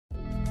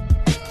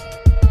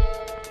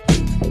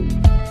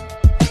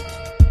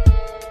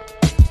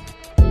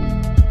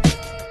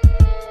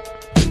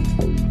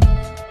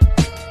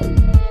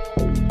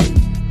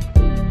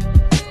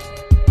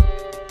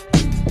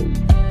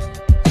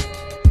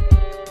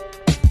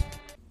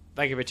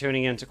Thank you for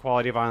tuning in to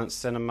Quality Violence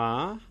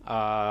Cinema.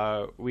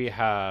 We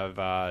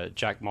have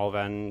Jack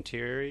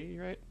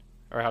Mulvantieri, right?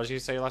 Or how did you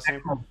say your last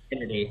name?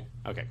 Infinity.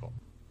 Okay, cool.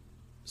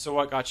 So,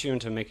 what got you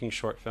into making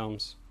short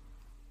films?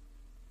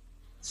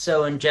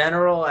 So in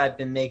general, I've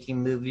been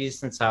making movies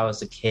since I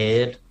was a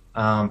kid.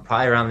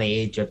 Probably around the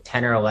age of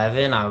 10 or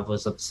 11, I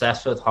was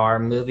obsessed with horror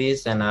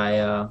movies, and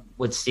I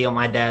would steal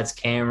my dad's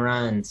camera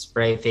and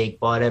spray fake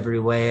blood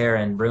everywhere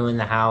and ruin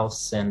the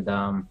house. And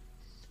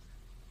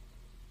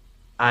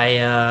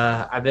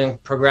I've been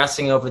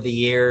progressing over the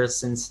years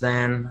since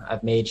then.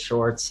 I've made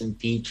shorts and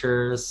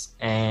features,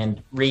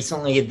 and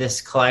recently this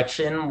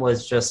collection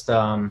was just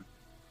I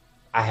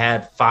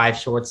had 5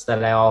 shorts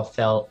that I all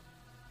felt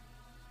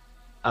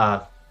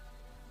uh,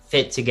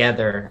 fit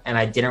together, and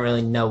I didn't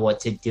really know what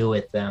to do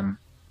with them.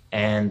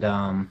 And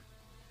I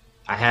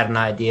had an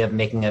idea of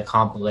making a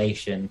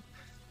compilation.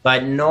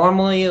 But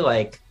normally,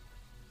 like,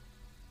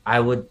 I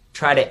would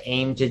try to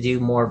aim to do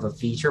more of a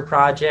feature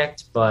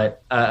project,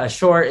 but a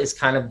short is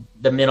kind of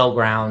the middle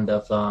ground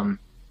of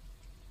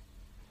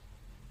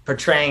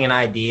portraying an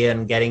idea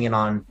and getting it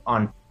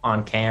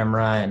on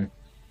camera and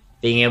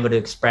being able to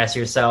express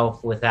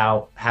yourself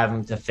without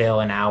having to fill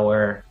an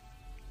hour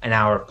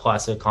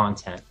plus of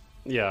content.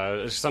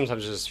 Yeah,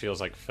 sometimes it just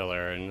feels like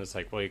filler, and it's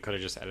like, well, you could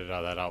have just edited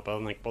all that out. But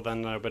I'm like, well,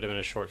 then that would have been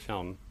a short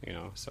film, you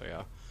know? So,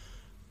 yeah,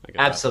 I get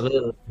that.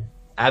 Absolutely.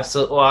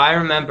 Absolutely. Well, I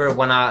remember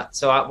when I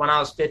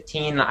was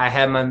 15, I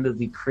had my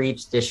movie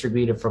Creeps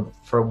distributed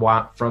from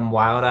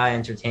Wild Eye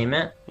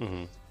Entertainment. Hmm. I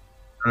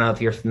don't know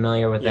if you're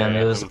familiar with Yeah, them. It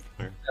yeah, was I'm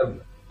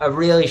familiar. a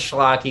really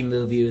schlocky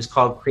movie. It was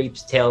called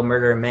Creeps Tale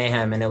Murder and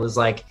Mayhem, and it was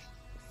like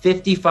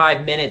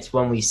 55 minutes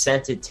when we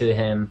sent it to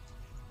him,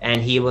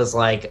 and he was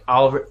like,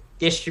 "I'll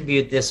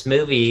distribute this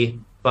movie,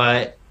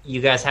 but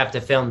you guys have to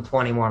film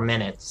 20 more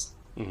minutes."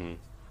 Hmm.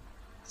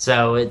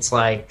 So it's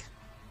like,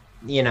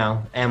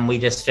 and we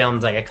just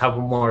filmed like a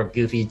couple more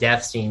goofy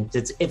death scenes.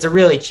 It's a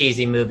really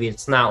cheesy movie.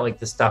 It's not like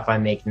the stuff I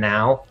make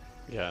now.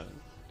 Yeah.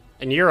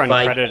 And you're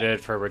But uncredited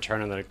for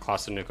Return of the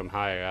Class of Nukem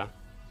High, yeah?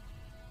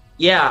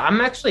 yeah, I'm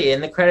actually in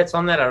the credits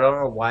on that. I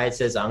don't know why it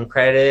says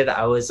uncredited.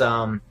 I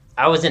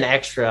was an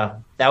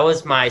extra. That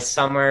was my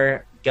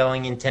summer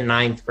going into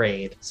ninth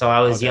grade. So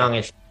I was Okay. young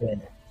as shit.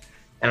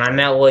 And I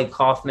met Lloyd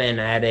Kaufman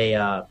at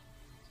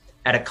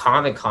a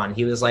Comic Con.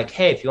 He was like,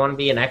 "Hey, if you want to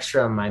be an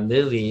extra in my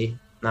movie,"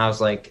 and I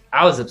was like,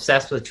 I was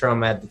obsessed with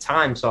Troma at the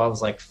time, so I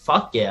was like,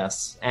 "Fuck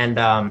yes!"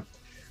 And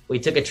we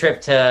took a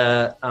trip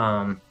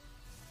to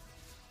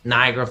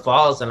Niagara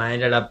Falls, and I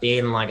ended up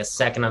being like a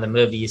second of the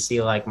movie. You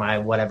see, like my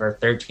whatever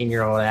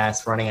 13-year-old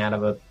ass running out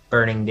of a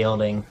burning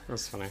building.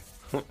 That's funny.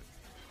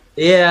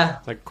 Yeah,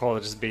 Like, cool,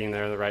 just being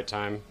there at the right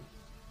time.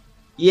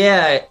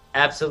 yeah,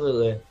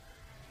 absolutely.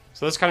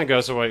 So this kind of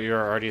goes to what you're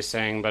already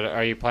saying, but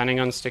are you planning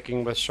on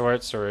sticking with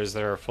shorts, or is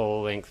there a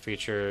full-length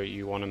feature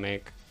you want to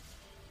make?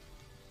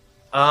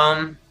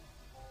 Um,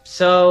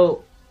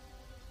 so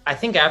I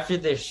think after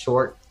this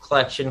short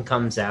collection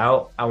comes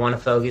out, I want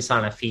to focus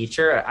on a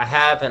feature. I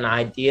have an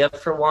idea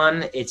for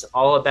one. It's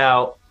all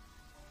about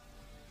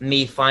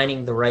me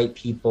finding the right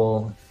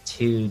people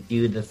to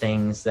do the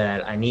things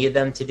that I need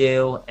them to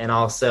do, and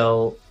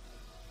also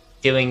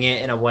doing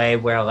it in a way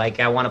where, like,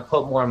 I want to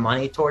put more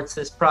money towards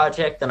this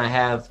project than I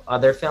have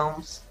other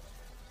films,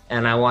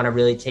 and I want to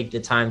really take the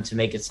time to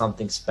make it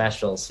something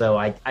special. So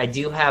I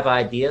do have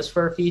ideas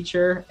for a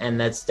feature, and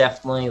that's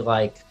definitely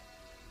like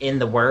in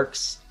the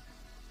works,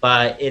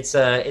 but it's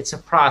a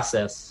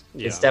process.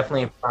 It's Yeah.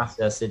 definitely a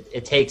process.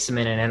 It takes a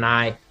minute, and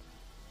I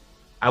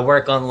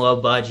work on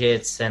low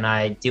budgets, and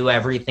I do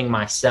everything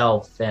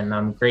myself, and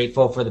I'm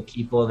grateful for the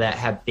people that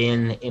have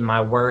been in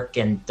my work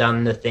and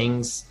done the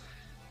things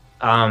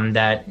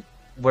that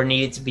were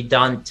needed to be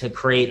done to Yeah.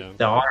 create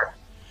the art.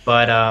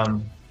 But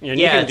And you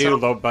yeah, can it's do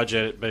low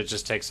budget, but it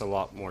just takes a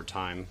lot more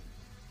time,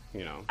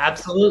 you know.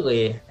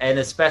 absolutely, and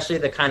especially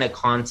the kind of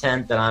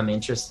content that I'm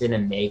interested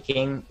in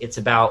making. It's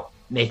about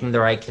making the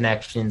right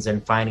connections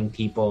and finding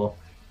people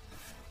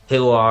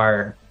who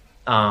are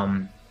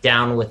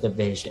down with the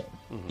vision.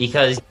 Hmm.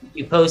 Because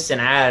you post an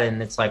ad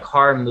and it's like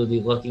horror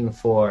movie looking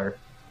for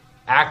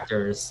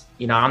actors.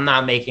 I'm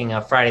not making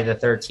a Friday the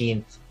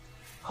 13th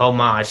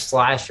homage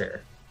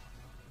slasher.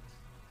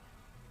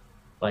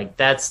 Like,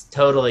 that's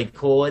totally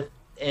cool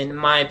in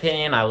my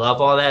opinion. I love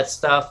all that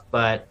stuff,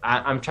 but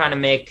I'm trying to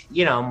make,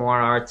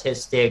 more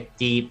artistic,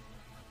 deep,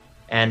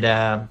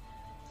 and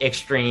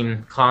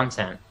extreme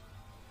content.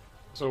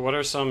 So what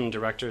are some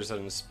directors that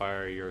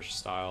inspire your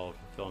style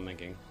of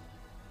filmmaking?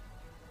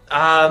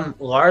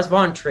 Lars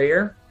von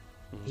Trier,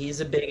 Hmm. he's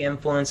a big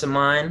influence of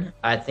mine.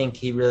 I think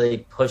he really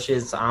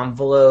pushes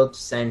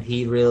envelopes, and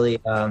he really,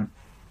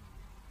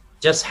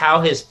 just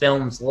how his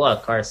films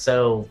look are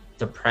so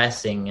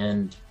depressing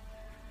and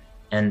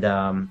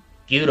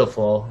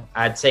beautiful.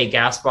 I'd say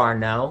Gaspar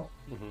Noé.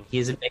 Hmm.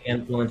 He's a big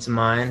influence of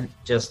mine.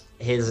 Just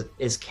his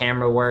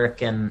camera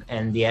work and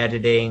the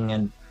editing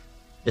and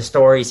the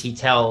stories he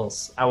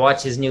tells. I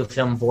watched his new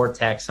film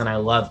Vortex, and I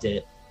loved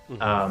it.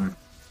 Hmm. Um,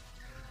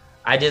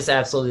 I just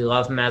absolutely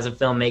love him as a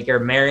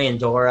filmmaker. Marion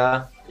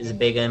Dora is a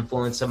big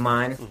influence of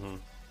mine. Hmm.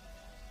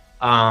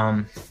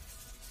 Um,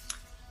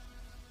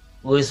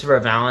 Lucifer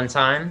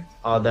Valentine,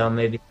 although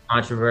maybe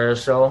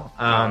controversial.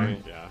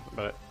 Yeah,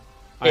 but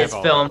his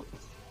film,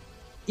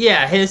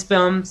 yeah, his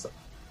films.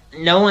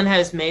 No one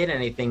has made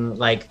anything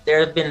like. There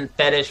have been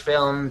fetish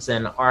films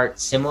and art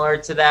similar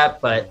to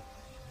that, but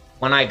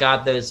when I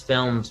got those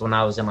films when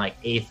I was in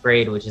like 8th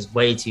grade, which is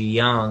way too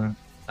young,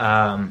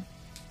 there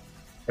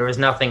was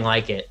nothing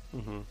like it.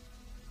 Mm-hmm.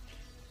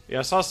 Yeah,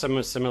 I saw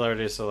some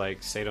similarities to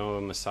like Sato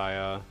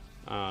Messiah,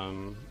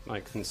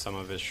 like in some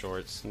of his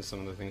shorts and some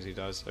of the things he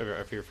does.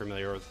 If you're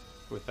familiar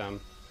with them.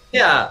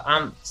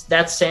 Yeah,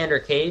 that's Sander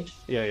Cage.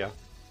 Yeah.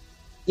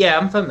 Yeah,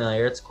 I'm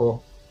familiar. It's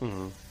cool.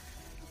 Mm-hmm.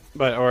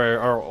 But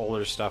or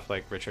older stuff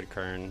like Richard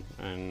Kern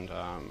and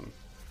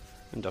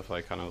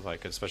definitely kind of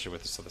like, especially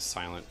with the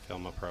silent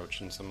film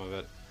approach and some of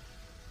it.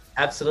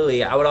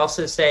 Absolutely. I would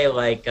also say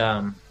like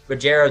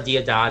Rogero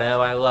Deodato.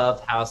 I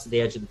love House at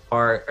the Edge of the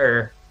Park,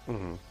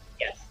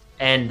 yes,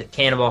 and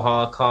Cannibal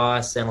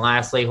Holocaust, and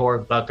lastly Horror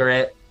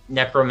Buckaroo.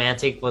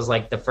 Necromantic was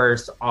like the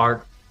first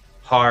art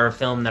horror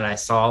film that I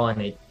saw,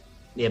 and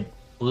it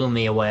blew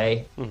me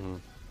away. Mm-hmm.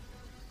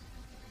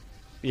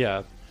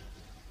 Yeah.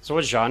 So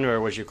what genre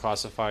would you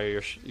classify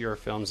your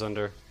films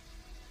under?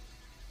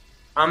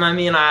 I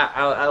mean,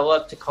 I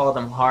love to call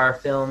them horror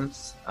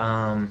films,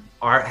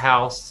 art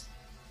house,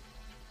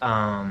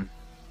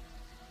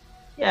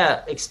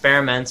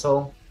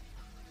 experimental.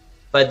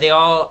 But they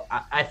all,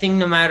 I think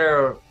no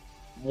matter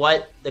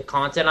what the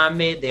content I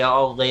made, they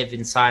all live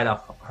inside a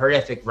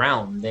horrific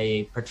realm.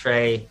 They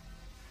portray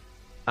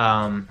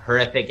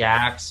horrific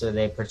acts, or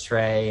they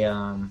portray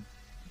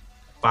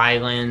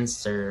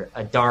violence, or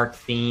a dark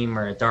theme,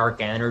 or a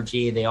dark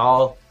energy. They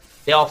all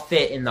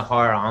fit in the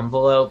horror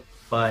envelope,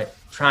 but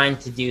trying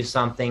to do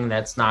something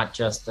that's not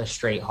just a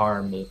straight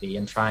horror movie,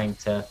 and trying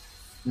to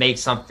make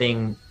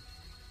something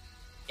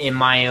in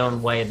my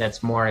own way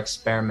that's more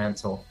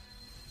experimental.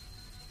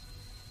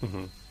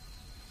 Mm-hmm.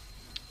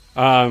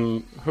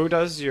 Who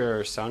does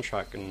your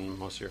soundtrack in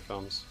most of your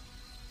films?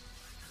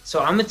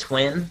 So I'm a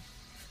twin.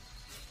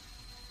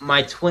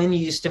 My twin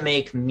used to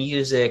make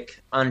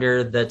music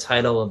under the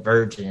title of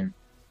Virgin,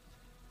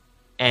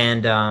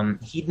 and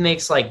he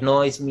makes like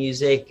noise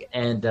music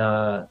and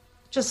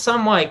just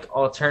some like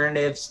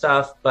alternative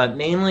stuff, but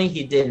mainly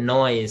he did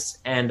noise,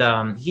 and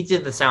he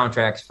did the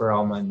soundtracks for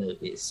all my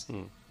movies.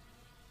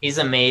 He's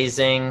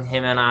amazing.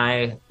 Him and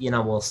I,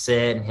 will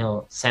sit and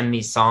he'll send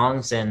me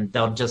songs and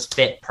they'll just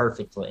fit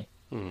perfectly.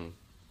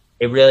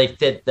 It really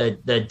fit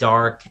the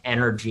dark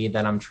energy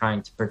that I'm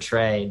trying to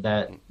portray,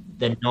 that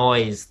the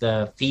noise,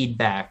 the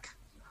feedback,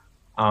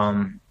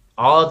 all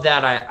of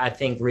that I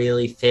think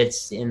really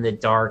fits in the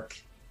dark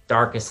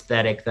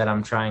aesthetic that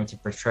I'm trying to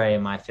portray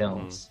in my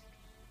films.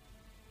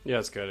 Yeah,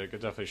 it's good. It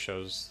definitely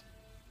shows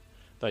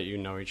that you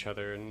know each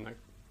other, and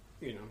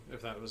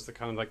if that was the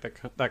kind of like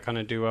that kind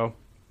of duo.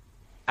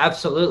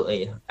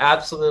 Absolutely.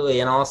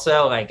 And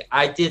also, like,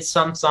 I did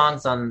some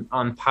songs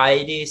on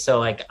Piety, so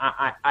like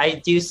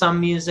I do some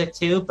music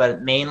too,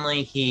 but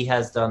mainly he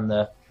has done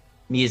the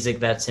music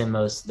that's in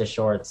most of the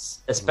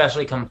shorts,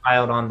 especially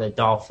compiled on the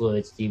Doll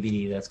Fluids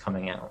DVD that's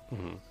coming out.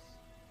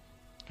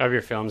 Have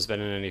your films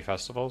been in any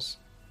festivals?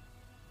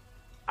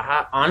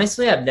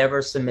 Honestly, I've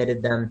never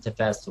submitted them to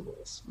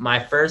festivals. My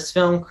first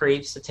film,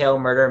 Creeps, A Tale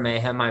of Murder and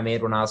Mayhem, I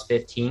made when I was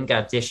 15,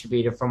 got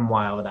distributed from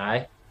Wild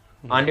Eye.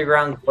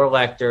 Underground Gore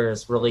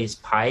Lectors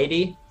released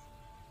Piety,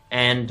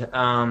 and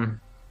I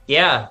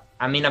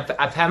mean,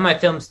 I've had my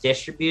films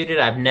distributed.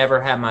 I've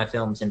never had my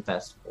films in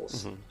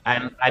festivals.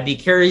 I'd be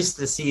curious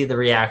to see the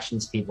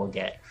reactions people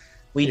get.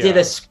 We did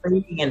a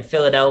screening in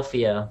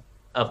Philadelphia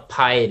of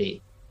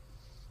Piety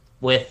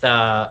with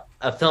a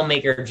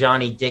filmmaker,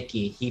 Johnny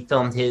Dickey. He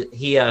filmed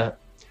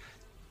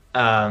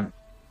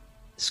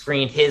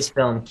screened his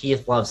film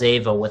Keith Loves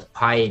Ava with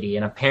Piety,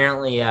 and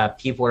apparently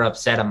people were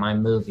upset at my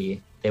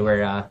movie. They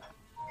were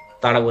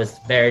thought it was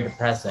very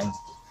depressing.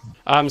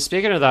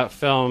 Speaking of that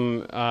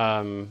film,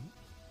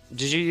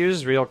 did you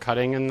use real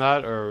cutting in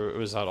that, or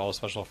was that all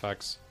special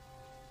effects?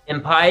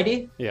 In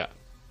Piety? Yeah.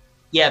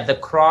 Yeah, the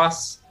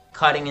cross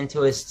cutting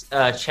into his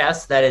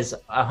chest, that is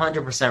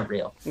 100%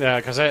 real. Yeah,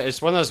 because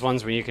it's one of those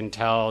ones where you can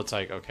tell it's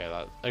like, okay,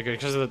 that like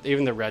because of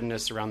even the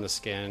redness around the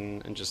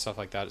skin and just stuff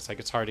like that. It's like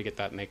it's hard to get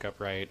that makeup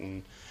right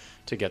and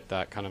to get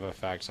that kind of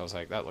effect. So I was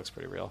like, that looks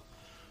pretty real.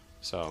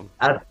 So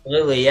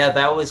absolutely, yeah,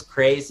 that was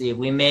crazy.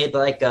 We made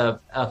like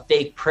a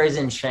fake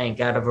prison shank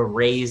out of a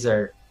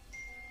razor,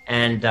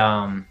 and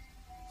a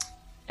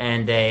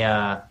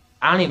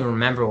I don't even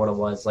remember what it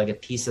was, like a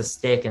piece of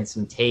stick and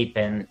some tape,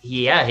 and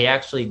he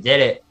actually did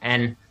it,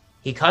 and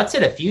he cuts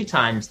it a few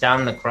times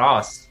down the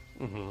cross.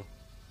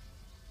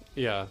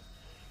 Yeah,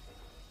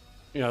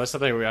 that's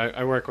something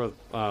I work with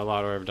a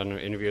lot. Or I've done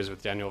interviews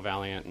with Daniel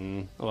Valiant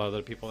and a lot of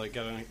the people that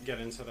get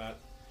into that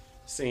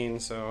scene.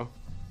 So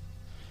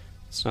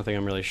it's nothing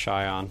I'm really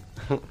shy on.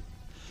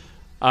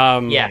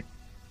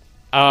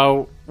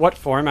 What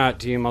format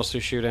do you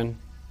mostly shoot in?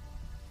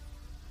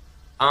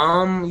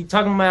 You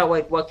talking about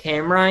like what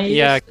camera I use?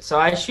 Yeah. So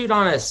I shoot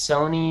on a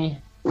Sony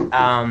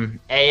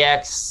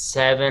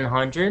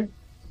AX700.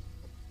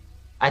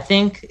 I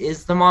think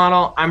is the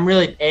model. I'm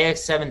really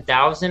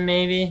AX7000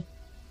 maybe.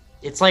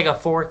 It's like a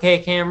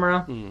 4K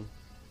camera. Mm.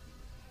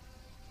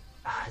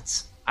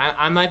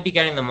 I might be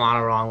getting the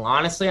model wrong.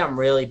 Honestly, I'm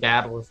really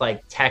bad with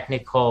like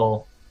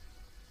technical,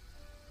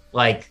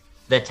 like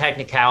the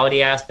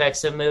technicality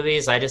aspects of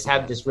movies. I just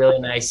have this really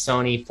nice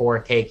Sony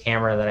 4K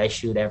camera that I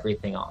shoot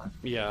everything on.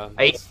 Yeah.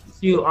 I used to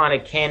shoot on a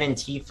Canon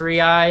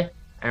T3i.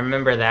 I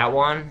remember that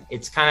one.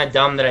 It's kind of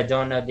dumb that I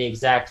don't know the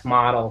exact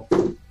model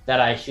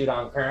that I shoot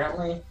on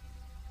currently.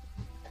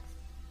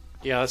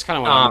 Yeah, that's kind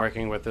of what I'm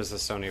working with is the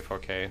Sony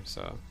 4K,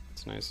 so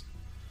it's nice.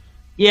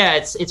 Yeah,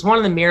 it's one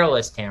of the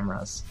mirrorless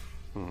cameras.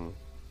 Mm-hmm.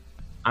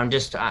 I'm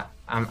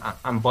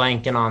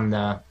blanking on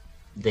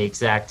the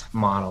exact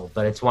model,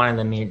 but it's one of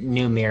the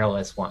new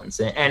mirrorless ones,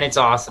 and it's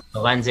awesome.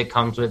 The lens it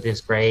comes with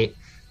is great.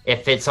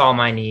 It fits all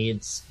my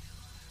needs.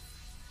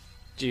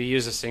 Do you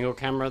use a single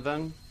camera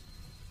then?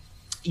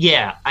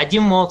 Yeah, I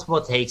do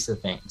multiple takes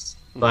of things,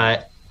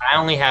 but I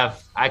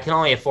can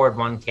only afford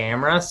one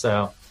camera,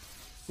 so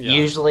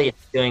usually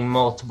it's doing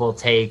multiple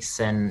takes,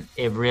 and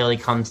it really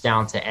comes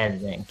down to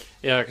editing.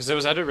 Yeah, because it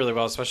was edited really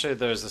well, especially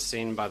there's a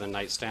scene by the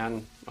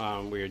nightstand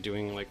where you're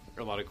doing like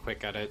a lot of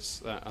quick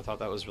edits. I thought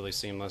that was really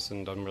seamless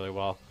and done really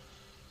well.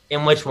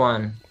 In which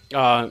one?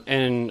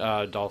 In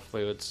Doll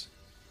Fluids.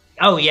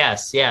 Oh,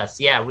 yes.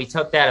 Yeah, we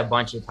took that a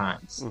bunch of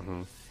times.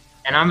 Mm-hmm.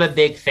 And I'm a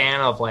big fan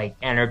of like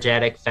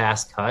energetic,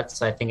 fast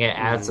cuts. I think it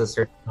adds a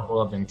certain level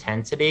of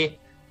intensity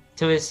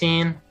to a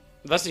scene.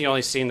 That's the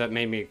only scene that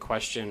made me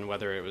question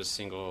whether it was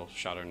single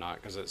shot or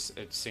not, because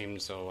it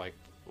seemed so like,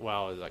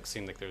 well, it like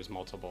seemed like there was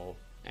multiple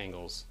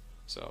angles.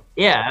 So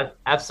yeah,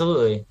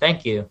 absolutely.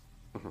 Thank you.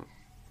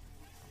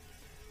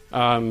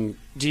 Mm-hmm.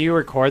 Do you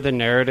record the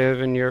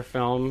narrative in your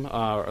film,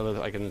 or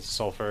like in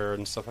Sulfur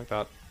and stuff like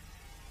that?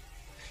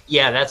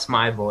 Yeah, that's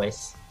my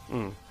voice.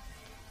 Mm.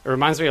 It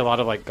reminds me a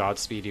lot of like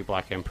Godspeed You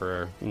Black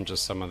Emperor and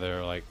just some of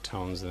their like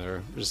tones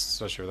there, just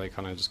especially where they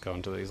kind of just go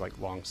into these like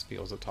long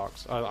spiels of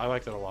talks. I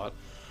liked it a lot.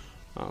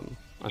 I think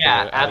it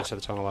added to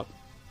the tone a lot.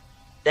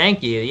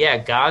 Thank you. Yeah,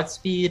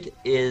 Godspeed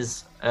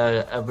is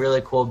a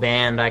really cool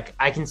band.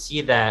 I can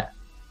see that.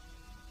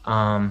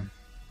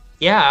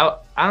 Yeah,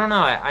 I don't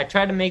know. I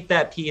tried to make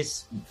that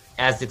piece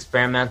as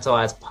experimental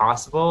as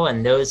possible,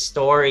 and those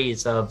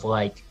stories of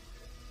like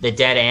the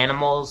dead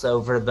animals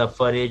over the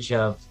footage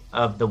of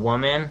the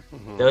woman,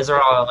 those are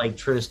all like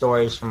true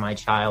stories from my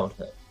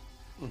childhood.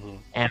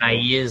 And I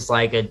used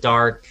like a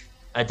dark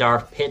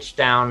pitch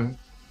down,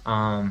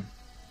 and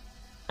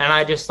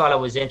I just thought it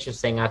was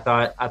interesting. I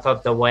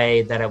thought the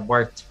way that it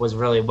worked was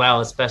really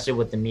well, especially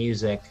with the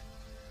music.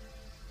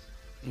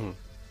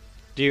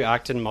 Do you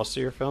act in most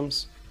of your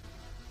films?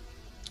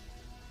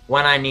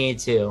 When I need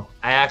to.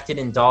 I acted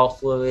in Doll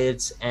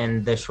Fluids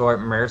and the short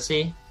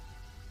Mercy,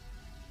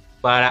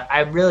 but I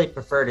really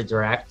prefer to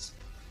direct.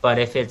 But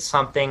if it's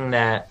something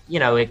that,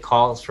 it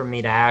calls for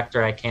me to act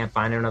or I can't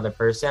find another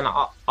person,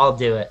 I'll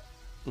do it.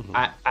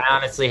 I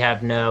honestly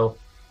have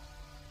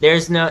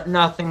there's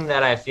nothing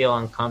that I feel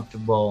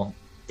uncomfortable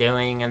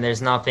doing, and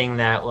there's nothing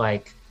that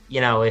like,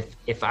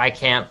 if I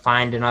can't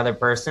find another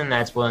person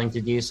that's willing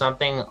to do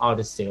something, I'll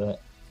just do it.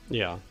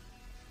 Yeah.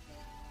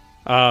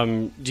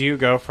 Do you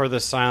go for the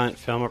silent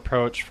film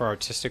approach for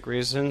artistic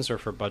reasons or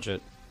for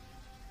budget?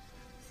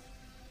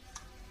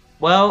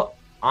 Well,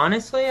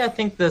 honestly, I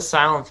think the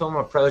silent film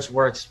approach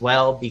works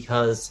well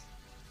because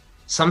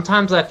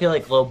sometimes I feel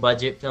like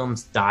low-budget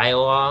films'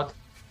 dialogue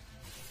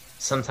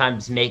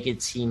sometimes make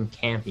it seem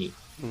campy.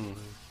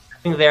 I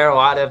think there are a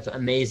lot of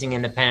amazing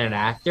independent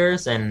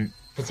actors, and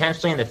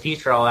potentially in the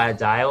future I'll add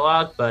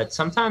dialogue, but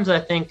sometimes I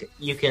think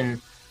you can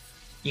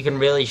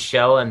really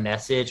show a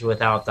message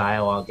without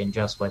dialogue and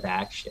just with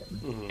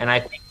action. And I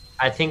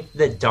think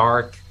the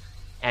dark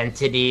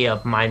entity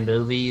of my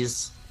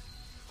movies,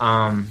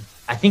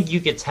 I think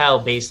you could tell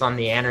based on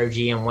the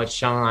energy and what's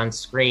shown on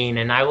screen.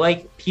 And I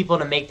like people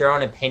to make their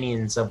own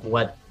opinions of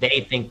what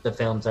they think the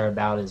films are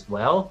about as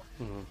well.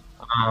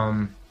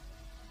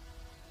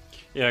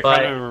 Yeah, it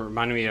kind of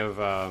reminded me of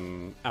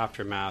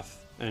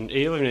Aftermath, and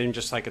even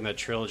just like in the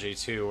trilogy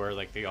too, where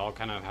like they all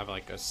kind of have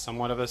like a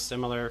somewhat of a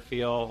similar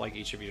feel, like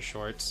each of your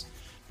shorts,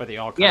 but they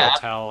all kind of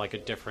tell like a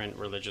different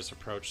religious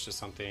approach to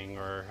something,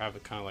 or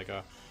have kind of like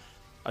a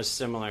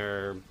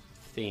similar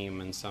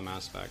theme in some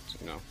aspect,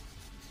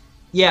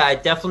 Yeah, I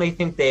definitely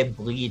think they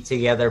bleed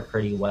together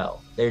pretty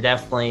well. They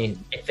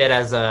fit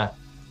as a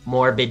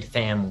morbid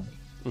family.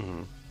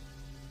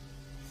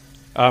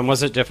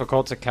 Was it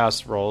difficult to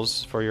cast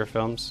roles for your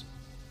films?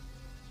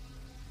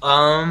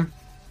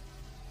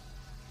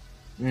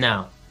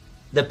 No.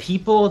 The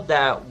people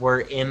that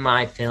were in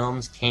my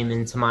films came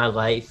into my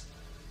life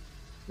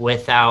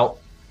without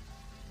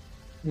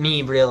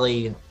me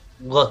really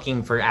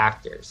looking for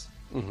actors.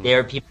 They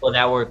were people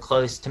that were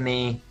close to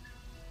me,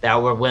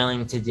 that were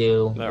willing to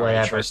do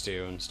whatever. Trust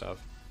you and stuff.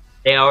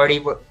 They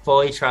already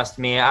fully trust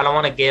me. I don't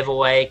want to give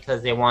away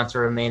because they want to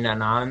remain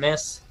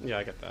anonymous. Yeah,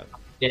 I get that.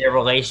 Their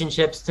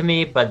relationships to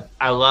me, but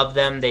I love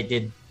them. They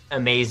did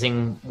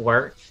amazing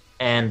work,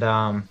 and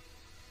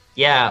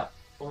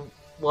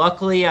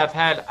luckily I've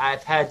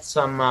had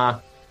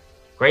some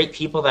great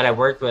people that I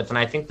worked with, and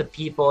I think the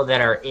people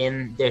that are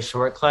in this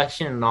short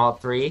collection, and all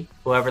three,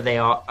 whoever they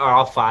are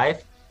all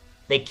five,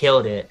 they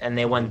killed it, and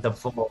they went the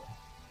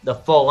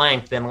full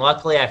length. And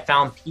luckily, I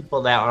found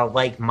people that are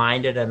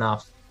like-minded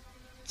enough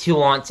to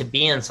want to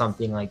be in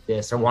something like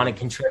this, or want to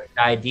contribute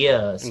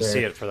ideas, and or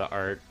see it for the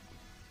art.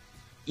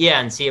 yeah,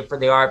 and see it for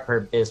the art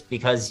purpose,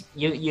 because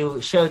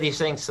you show these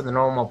things to the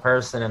normal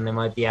person and they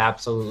might be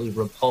absolutely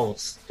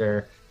repulsed,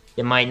 or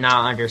they might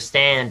not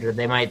understand, or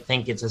they might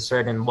think it's a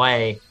certain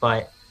way.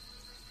 But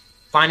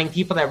finding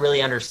people that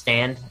really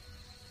understand,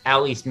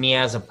 at least me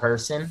as a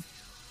person,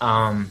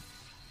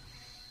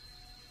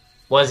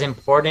 was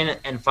important,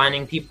 and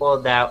finding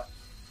people that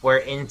were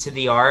into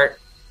the art,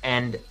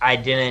 and I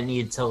didn't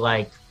need to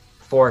like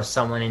force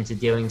someone into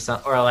doing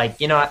something, or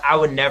like, I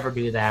would never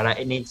do that.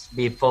 It needs to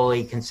be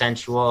fully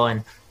consensual,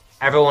 and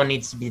everyone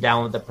needs to be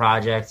down with the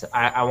project.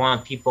 I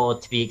want people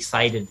to be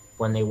excited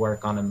when they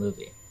work on a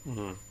movie.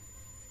 Mm-hmm.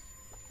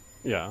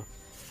 Yeah.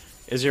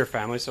 Is your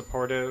family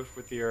supportive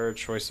with your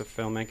choice of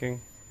filmmaking?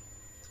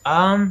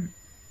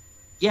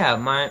 Yeah,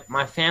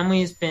 my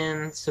family's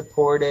been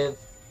supportive.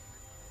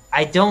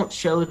 I don't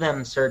show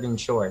them certain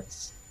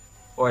shorts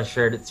or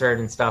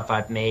certain stuff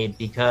I've made,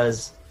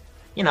 because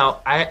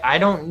I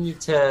don't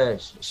need to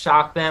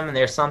shock them, and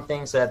there's some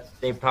things that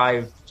they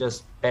probably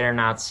just better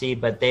not see.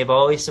 But they've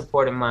always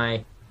supported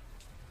my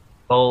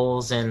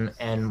goals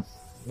and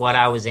what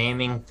I was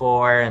aiming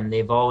for, and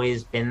they've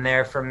always been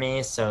there for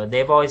me. So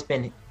they've always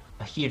been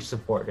huge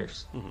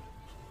supporters.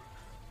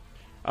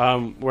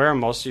 Mm-hmm. Where are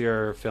most of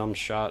your films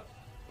shot?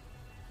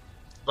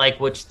 Like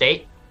which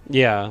state?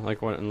 Yeah,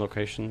 like what in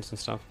locations and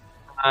stuff?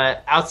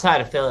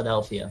 Outside of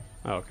Philadelphia.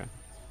 Oh, okay.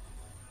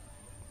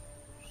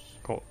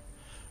 Cool.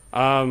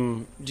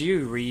 Do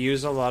you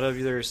reuse a lot of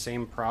your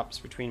same props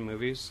between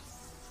movies?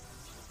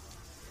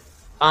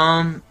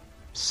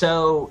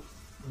 So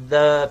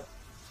the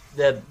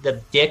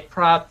dick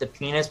prop, the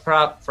penis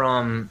prop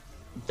from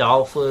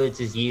Doll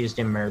Fluids is used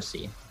in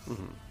Mercy.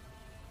 Mm-hmm.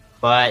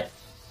 But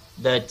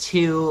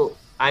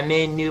I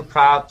made new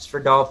props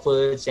for Doll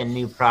Fluids and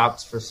new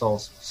props for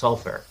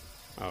Sulfur.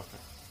 Oh, okay.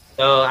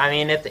 So, I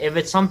mean, if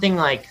it's something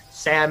like,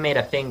 say I made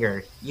a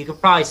finger, you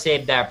could probably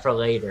save that for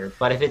later.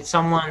 But if it's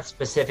someone's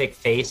specific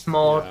face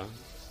mold, yeah,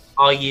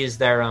 I'll use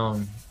their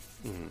own.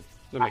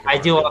 Mm-hmm. I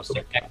do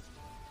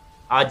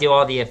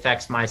all the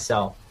effects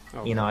myself.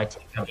 Oh, I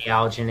take out the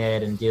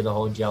alginate and do the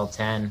whole Gel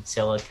 10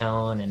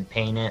 silicone and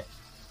paint it.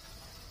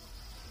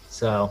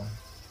 So,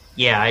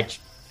 yeah,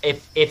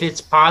 if it's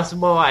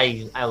possible,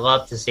 I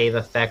love to save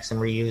effects and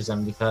reuse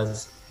them,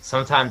 because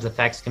sometimes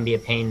effects can be a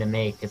pain to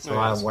make. It's a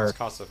lot of work. It's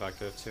cost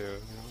effective too.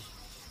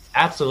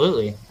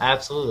 Absolutely.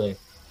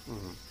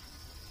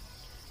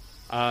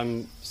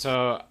 Mm-hmm.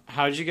 So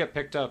how did you get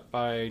picked up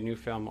by New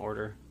Film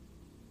Order?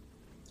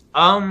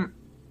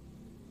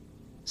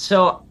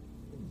 So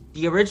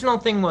the original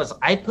thing was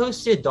I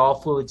posted Doll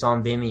Fluids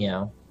on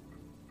Vimeo,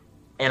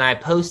 and I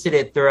posted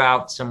it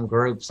throughout some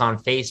groups on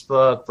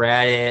Facebook,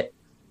 Reddit,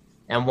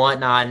 and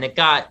whatnot, and it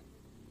got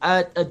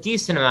a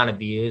decent amount of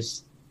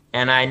views.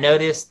 And I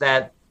noticed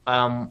that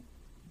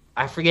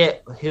I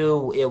forget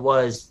who it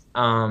was,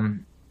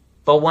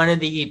 but one of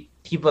the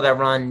people that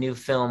run New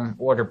Film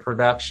Order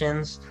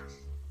Productions,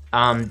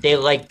 they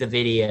liked the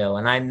video,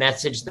 and I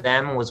messaged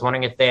them and was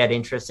wondering if they had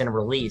interest in a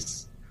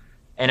release.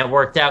 And it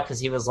worked out, because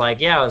he was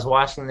like, yeah, I was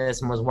watching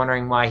this and was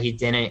wondering why he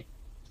didn't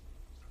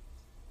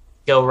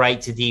go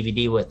right to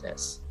DVD with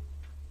this.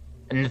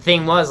 And the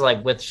thing was,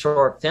 like, with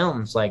short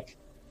films, like,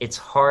 it's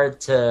harder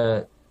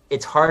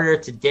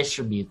to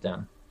distribute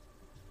them.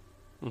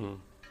 Mm-hmm.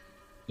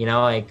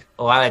 Like,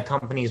 a lot of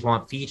companies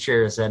want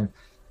features, and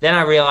then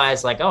I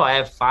realized, like, I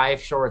have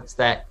 5 shorts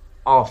that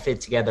all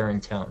fit together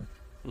in tone.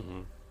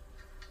 Mm-hmm.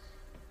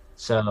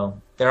 So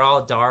they're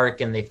all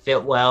dark and they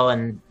fit well,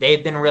 and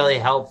they've been really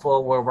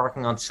helpful. We're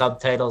working on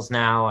subtitles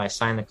now. I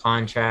signed the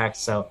contract.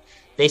 So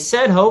they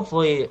said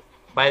hopefully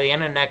by the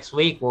end of next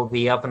week we'll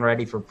be up and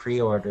ready for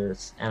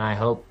pre-orders, and I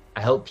hope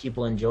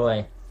people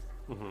enjoy.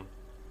 Mm-hmm.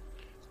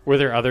 Were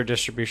there other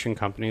distribution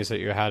companies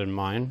that you had in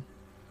mind?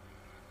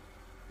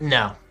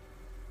 No.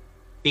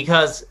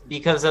 Because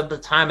at the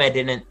time I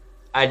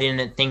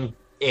didn't think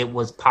it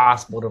was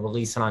possible to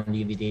release it on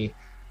DVD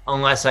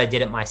unless I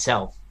did it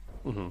myself.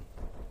 Mm-hmm.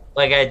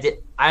 Like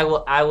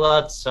I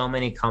love so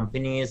many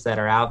companies that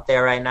are out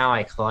there right now.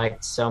 I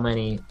collect so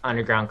many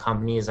underground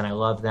companies and I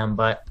love them,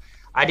 but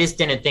I just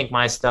didn't think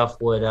my stuff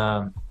would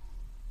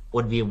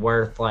be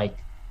worth like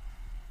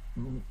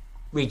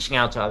reaching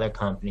out to other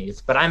companies.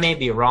 But I may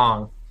be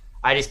wrong.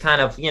 I just kind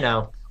of,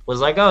 was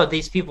like, oh,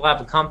 these people have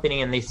a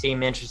company and they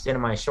seem interested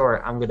in my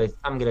short. I'm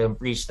gonna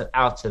reach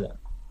out to them.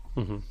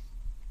 Mm-hmm.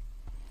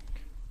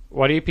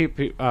 Why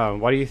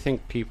do you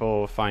think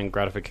people find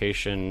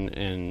gratification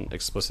in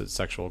explicit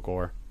sexual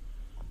gore?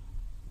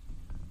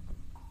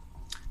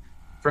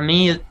 For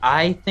me,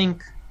 I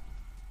think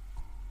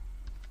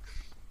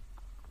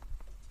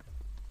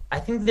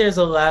there's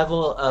a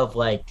level of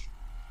like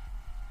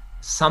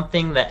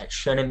something that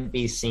shouldn't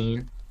be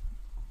seen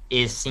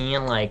is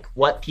seen, like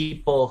what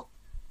people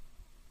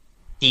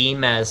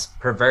deem as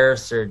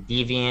perverse or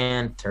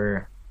deviant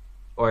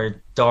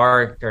or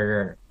dark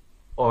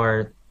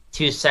or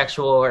too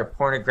sexual or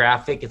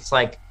pornographic. It's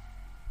like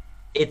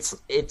it's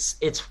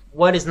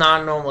what is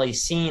not normally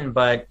seen,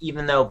 but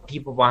even though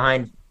people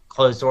behind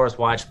closed doors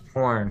watch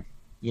porn,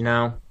 you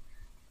know?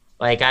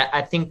 Like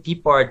I think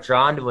people are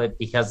drawn to it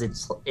because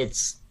it's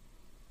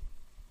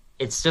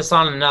just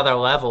on another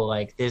level.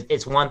 Like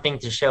it's one thing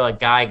to show a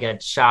guy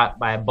get shot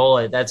by a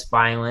bullet, that's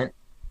violent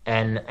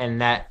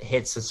and that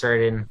hits a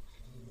certain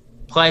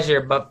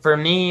pleasure. But for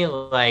me,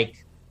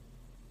 like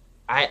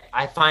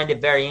I find it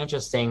very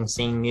interesting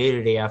seeing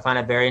nudity. I find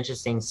it very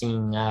interesting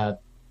seeing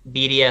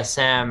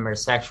BDSM or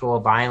sexual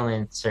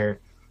violence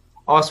or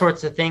all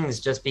sorts of things,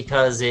 just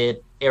because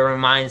it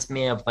reminds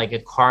me of like a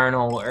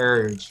carnal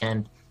urge.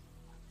 And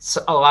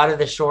so a lot of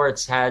the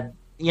shorts had,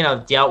 you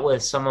know, dealt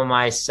with some of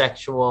my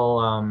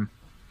sexual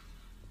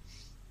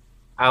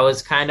I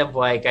was kind of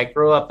like, I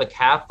grew up a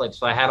Catholic,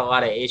 so I had a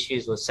lot of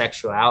issues with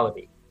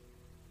sexuality,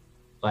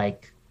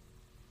 like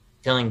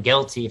feeling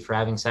guilty for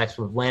having sex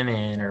with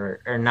women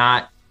or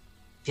not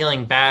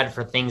feeling bad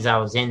for things I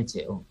was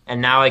into.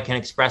 And now I can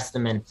express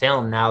them in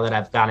film now that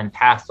I've gotten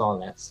past all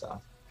that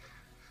stuff.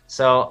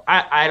 So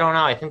I don't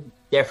know. I think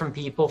different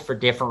people for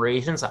different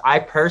reasons. I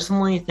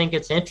personally think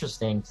it's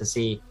interesting to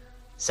see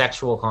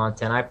sexual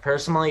content. I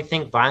personally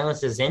think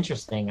violence is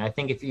interesting. I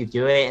think if you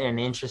do it in an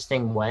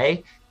interesting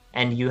way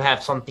and you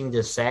have something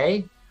to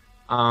say,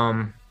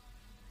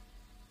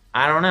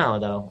 I don't know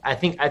though. I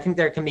think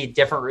there can be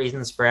different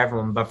reasons for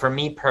everyone, but for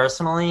me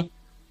personally,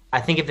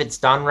 I think if it's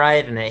done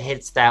right and it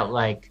hits that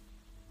like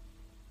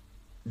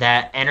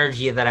that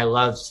energy that I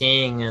love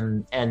seeing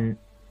and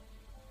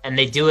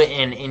they do it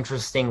in an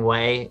interesting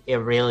way, it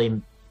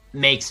really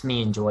makes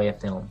me enjoy a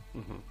film.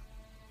 Mm-hmm.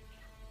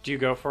 Do you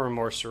go for a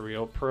more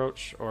surreal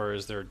approach, or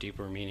is there a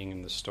deeper meaning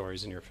in the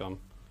stories in your film?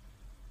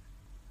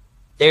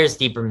 There's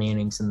deeper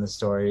meanings in the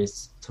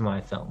stories to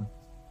my film.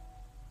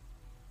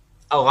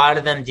 A lot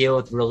of them deal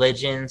with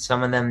religion.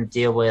 Some of them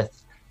deal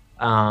with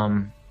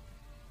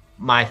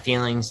my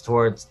feelings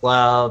towards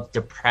love,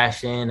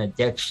 depression,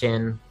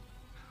 addiction,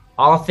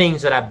 all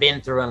things that I've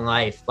been through in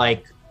life.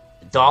 Like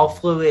Doll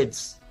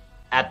Fluids,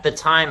 at the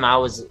time I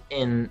was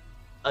in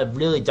a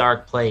really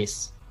dark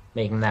place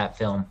making that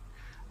film.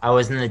 I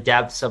was in the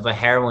depths of a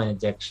heroin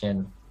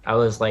addiction. I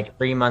was like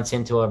 3 months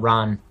into a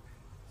run.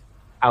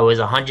 I was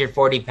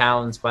 140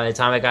 pounds. By the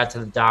time I got to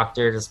the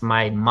doctor, just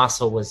my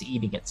muscle was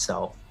eating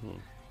itself. And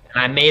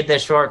I made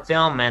this short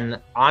film,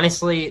 and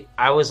honestly,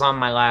 I was on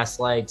my last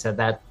legs at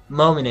that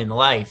moment in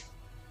life.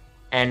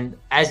 And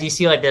as you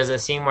see, like there's a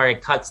scene where he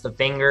cuts the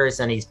fingers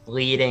and he's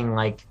bleeding.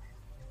 Like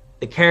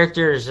the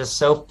character is just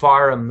so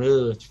far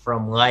removed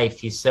from life.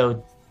 He's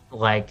so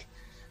like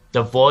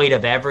devoid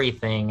of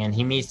everything, and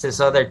he meets this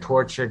other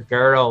tortured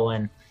girl,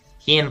 and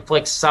he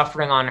inflicts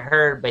suffering on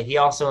her, but he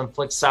also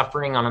inflicts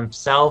suffering on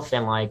himself.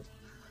 And like,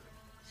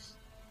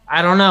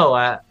 I don't know,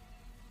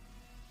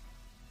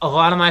 a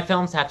lot of my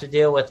films have to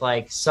deal with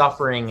like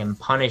suffering and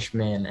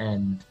punishment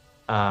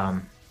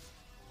and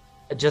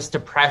just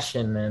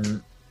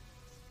depression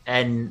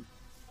and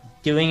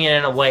doing it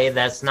in a way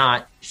that's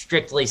not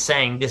strictly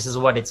saying this is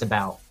what it's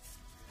about.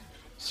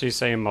 So you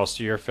say most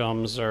of your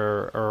films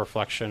are a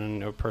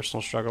reflection of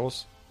personal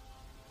struggles?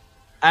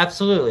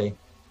 Absolutely.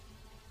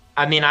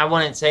 I mean, I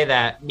wouldn't say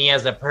that me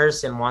as a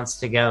person wants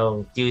to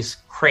go do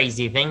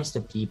crazy things to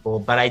people,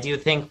 but I do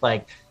think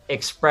like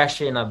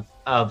expression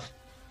of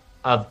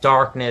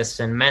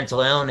darkness and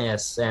mental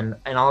illness and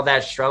all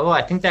that struggle,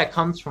 I think that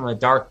comes from a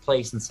dark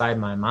place inside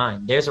my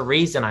mind. There's a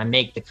reason I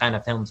make the kind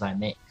of films I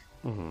make.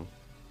 Mm-hmm.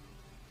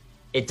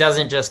 It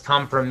doesn't just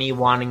come from me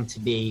wanting to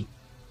be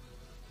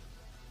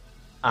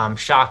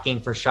shocking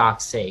for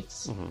shock's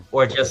sakes, mm-hmm.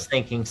 or just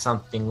thinking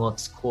something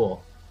looks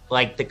cool.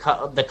 Like the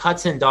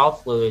cuts in Doll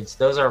Fluids,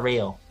 those are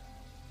real.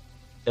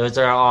 Those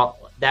are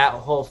all, that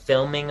whole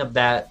filming of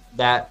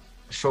that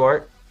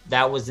short,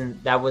 that was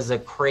a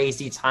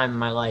crazy time in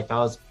my life. I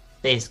was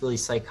basically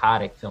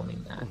psychotic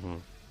filming that. Mm-hmm.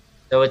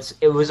 So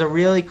it was a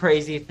really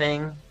crazy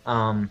thing.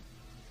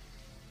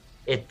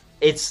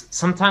 It's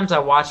sometimes I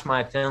watch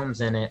my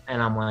films in it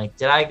and I'm like,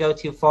 did I go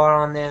too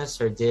far on this,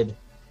 or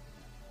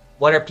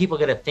what are people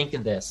going to think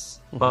of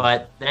this? Mm-hmm.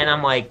 But then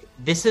I'm like,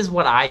 this is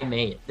what I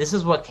made. This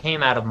is what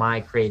came out of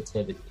my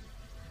creativity.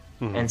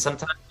 Mm-hmm. And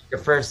sometimes your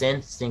first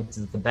instinct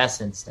is the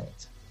best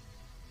instinct.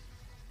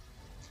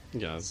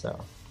 Yeah. So.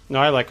 No,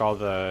 I like all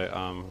the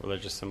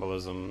religious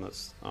symbolism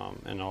that's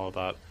and all of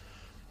that.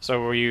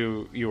 So were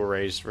you were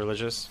raised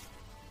religious?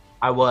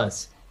 I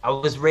was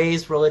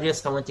raised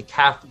religious. I went to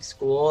Catholic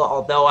school.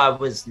 Although I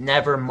was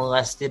never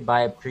molested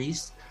by a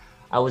priest,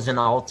 I was an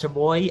altar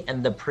boy,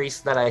 and the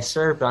priest that I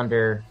served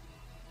under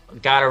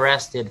got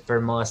arrested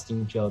for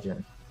molesting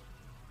children.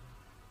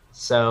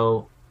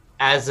 So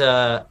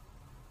I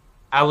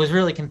was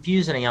really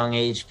confused at a young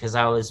age because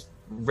I was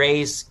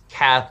raised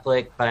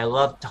Catholic, but I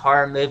loved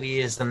horror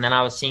movies, and then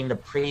I was seeing the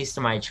priest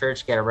in my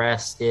church get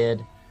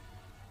arrested,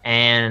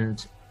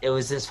 and it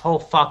was this whole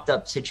fucked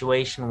up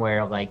situation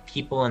where like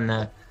people in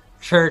the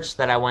church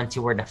that I went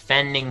to were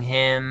defending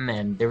him,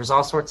 and there was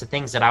all sorts of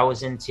things that I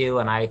was into,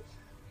 and I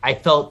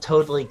felt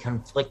totally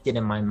conflicted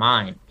in my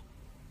mind.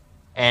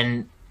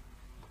 And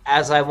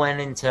as I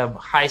went into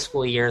high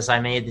school years, I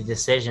made the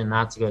decision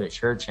not to go to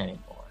church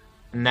anymore.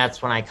 And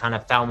that's when I kind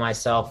of found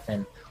myself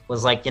and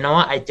was like, you know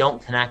what? I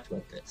don't connect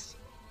with this.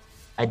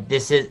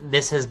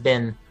 This has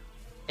been,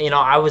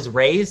 I was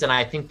raised, and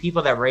I think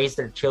people that raise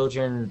their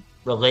children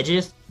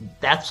religious,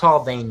 that's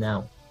all they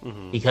know,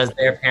 because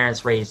their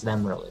parents raised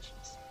them religious.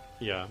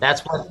 Yeah.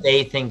 That's what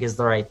they think is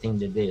the right thing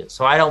to do.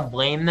 So I don't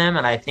blame them,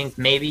 and I think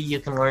maybe you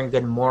can learn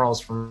good morals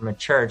from a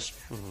church,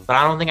 but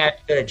I don't think I have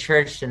to go to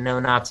church to know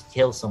not to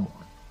kill someone.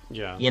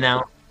 Yeah.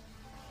 Yeah,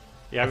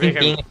 I think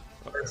being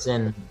a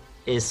person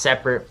is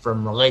separate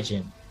from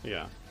religion.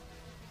 Yeah.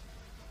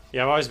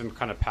 Yeah, I've always been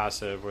kind of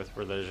passive with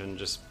religion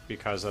just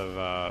because of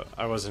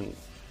I wasn't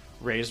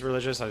raised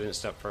religious. I didn't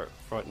step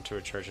foot into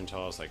a church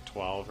until I was like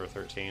 12 or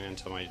 13,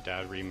 until my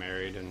dad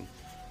remarried and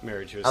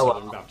married to a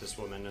Southern Baptist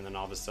woman, and then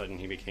all of a sudden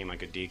he became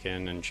like a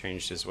deacon and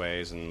changed his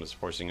ways and was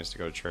forcing us to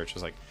go to church. I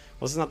was like,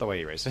 well, this is not the way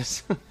he raised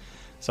us.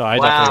 So I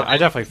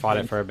definitely fought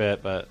it for a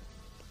bit, but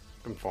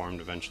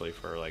conformed eventually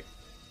for like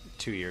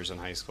 2 years in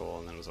high school,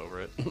 and then was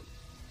over it.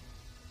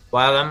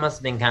 Wow, that must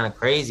have been kind of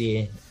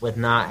crazy with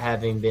not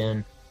having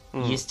been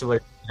used to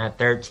it at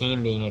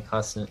 13 being a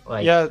customer.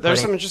 Yeah,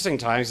 there's some interesting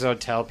times I would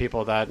tell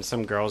people that, and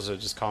some girls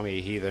would just call me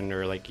a heathen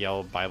or like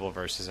yell Bible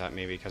verses at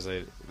me because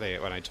they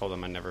when I told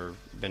them I'd never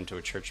been to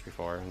a church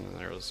before, and then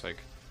they was like,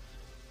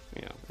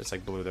 it's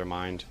like blew their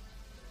mind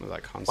with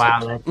that concept.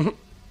 Wow,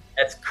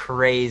 that's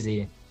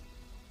crazy.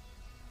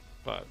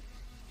 But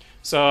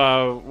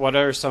so, what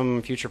are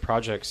some future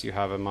projects you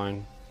have in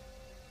mind?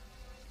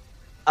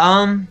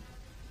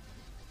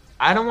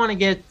 I don't want to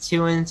get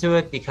too into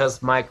it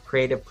because my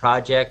creative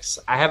projects,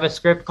 I have a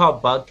script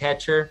called Bug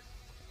Catcher.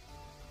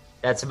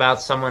 That's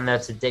about someone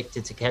that's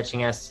addicted to catching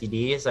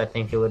STDs. I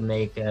think it would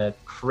make a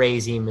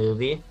crazy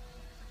movie.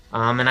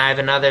 And I have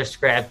another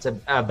script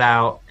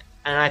about,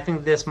 and I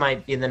think this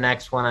might be the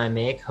next one I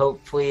make.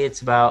 Hopefully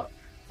it's about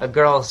a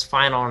girl's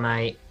final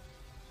night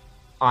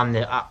on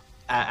the,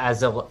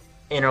 as a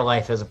inner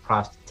life as a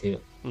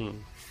prostitute.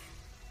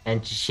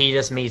 And she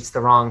just meets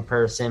the wrong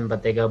person,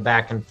 but they go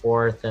back and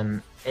forth,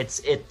 and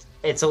it's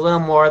a little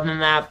more than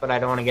that, but I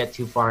don't want to get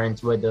too far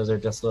into it. Those are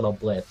just little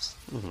blips.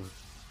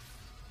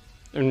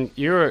 And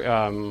you were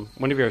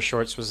one of your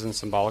shorts was in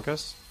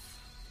Symbolicus?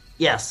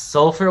 Yes,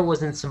 Sulfur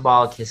was in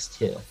Symbolicus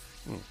too.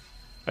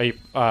 Are you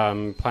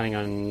planning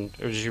on,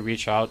 or did you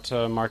reach out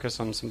to Marcus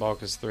on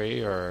Symbolicus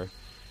 3, or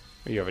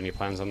do you have any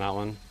plans on that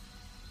one?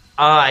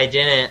 I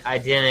didn't.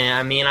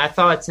 I mean, I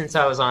thought since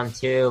I was on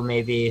 2,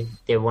 maybe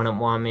they wouldn't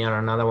want me on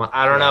another one.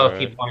 I don't know if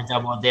people are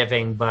double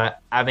dipping,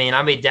 but I mean,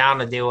 I'd be down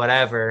to do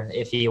whatever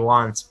if he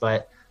wants.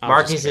 But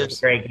Marcus is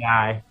a great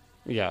guy.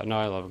 Yeah, no,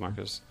 I love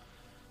Marcus.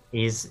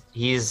 He's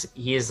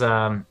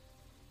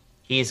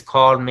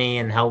called me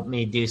and helped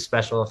me do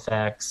special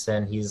effects,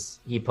 and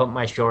he put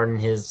my short in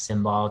his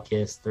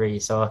Symbolicus 3.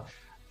 So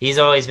he's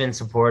always been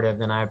supportive,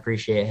 and I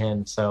appreciate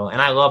him. So,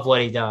 and I love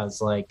what he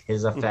does, like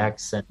his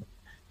effects and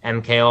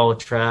MK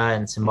Ultra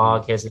and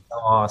Symbolicus. It's so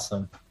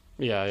awesome.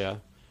 Yeah.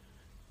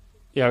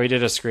 We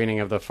did a screening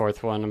of the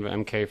 4th one of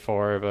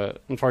MK4,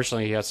 but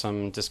unfortunately he has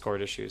some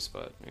Discord issues.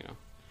 But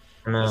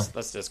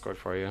that's Discord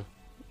for you.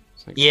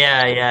 Like,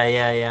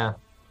 yeah.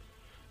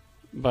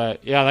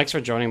 But yeah, thanks for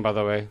joining, by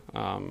the way.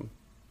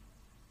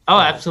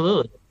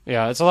 Absolutely.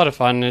 Yeah, it's a lot of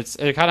fun. It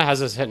kind of has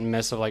this hit and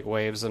miss of like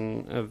waves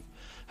and of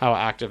how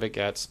active it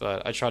gets,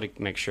 but I try to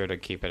make sure to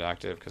keep it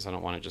active because I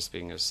don't want it just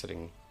being a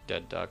sitting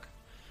dead duck.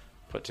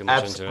 Put too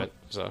much into it.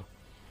 So,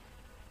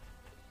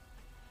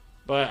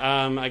 but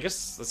I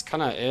guess that's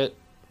kind of it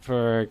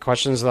for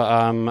questions.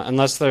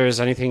 Unless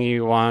there's anything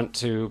you want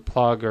to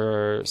plug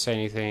or say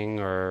anything,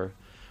 or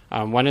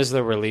when is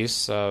the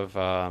release of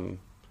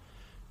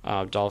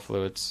Doll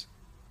Fluids?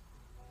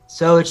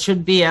 So it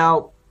should be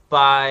out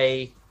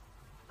by,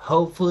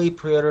 hopefully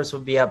pre-orders will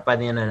be up by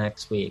the end of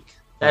next week.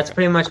 That's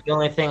pretty much the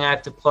only thing I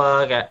have to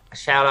plug.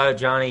 Shout out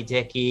Johnny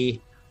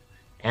Dickey,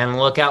 and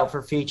look out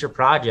for future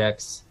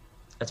projects.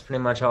 That's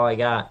pretty much all I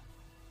got.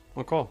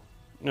 Well, cool.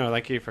 No,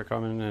 thank you for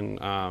coming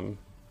and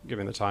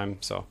giving the time.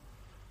 So,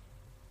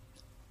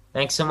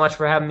 thanks so much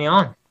for having me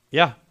on.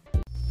 Yeah,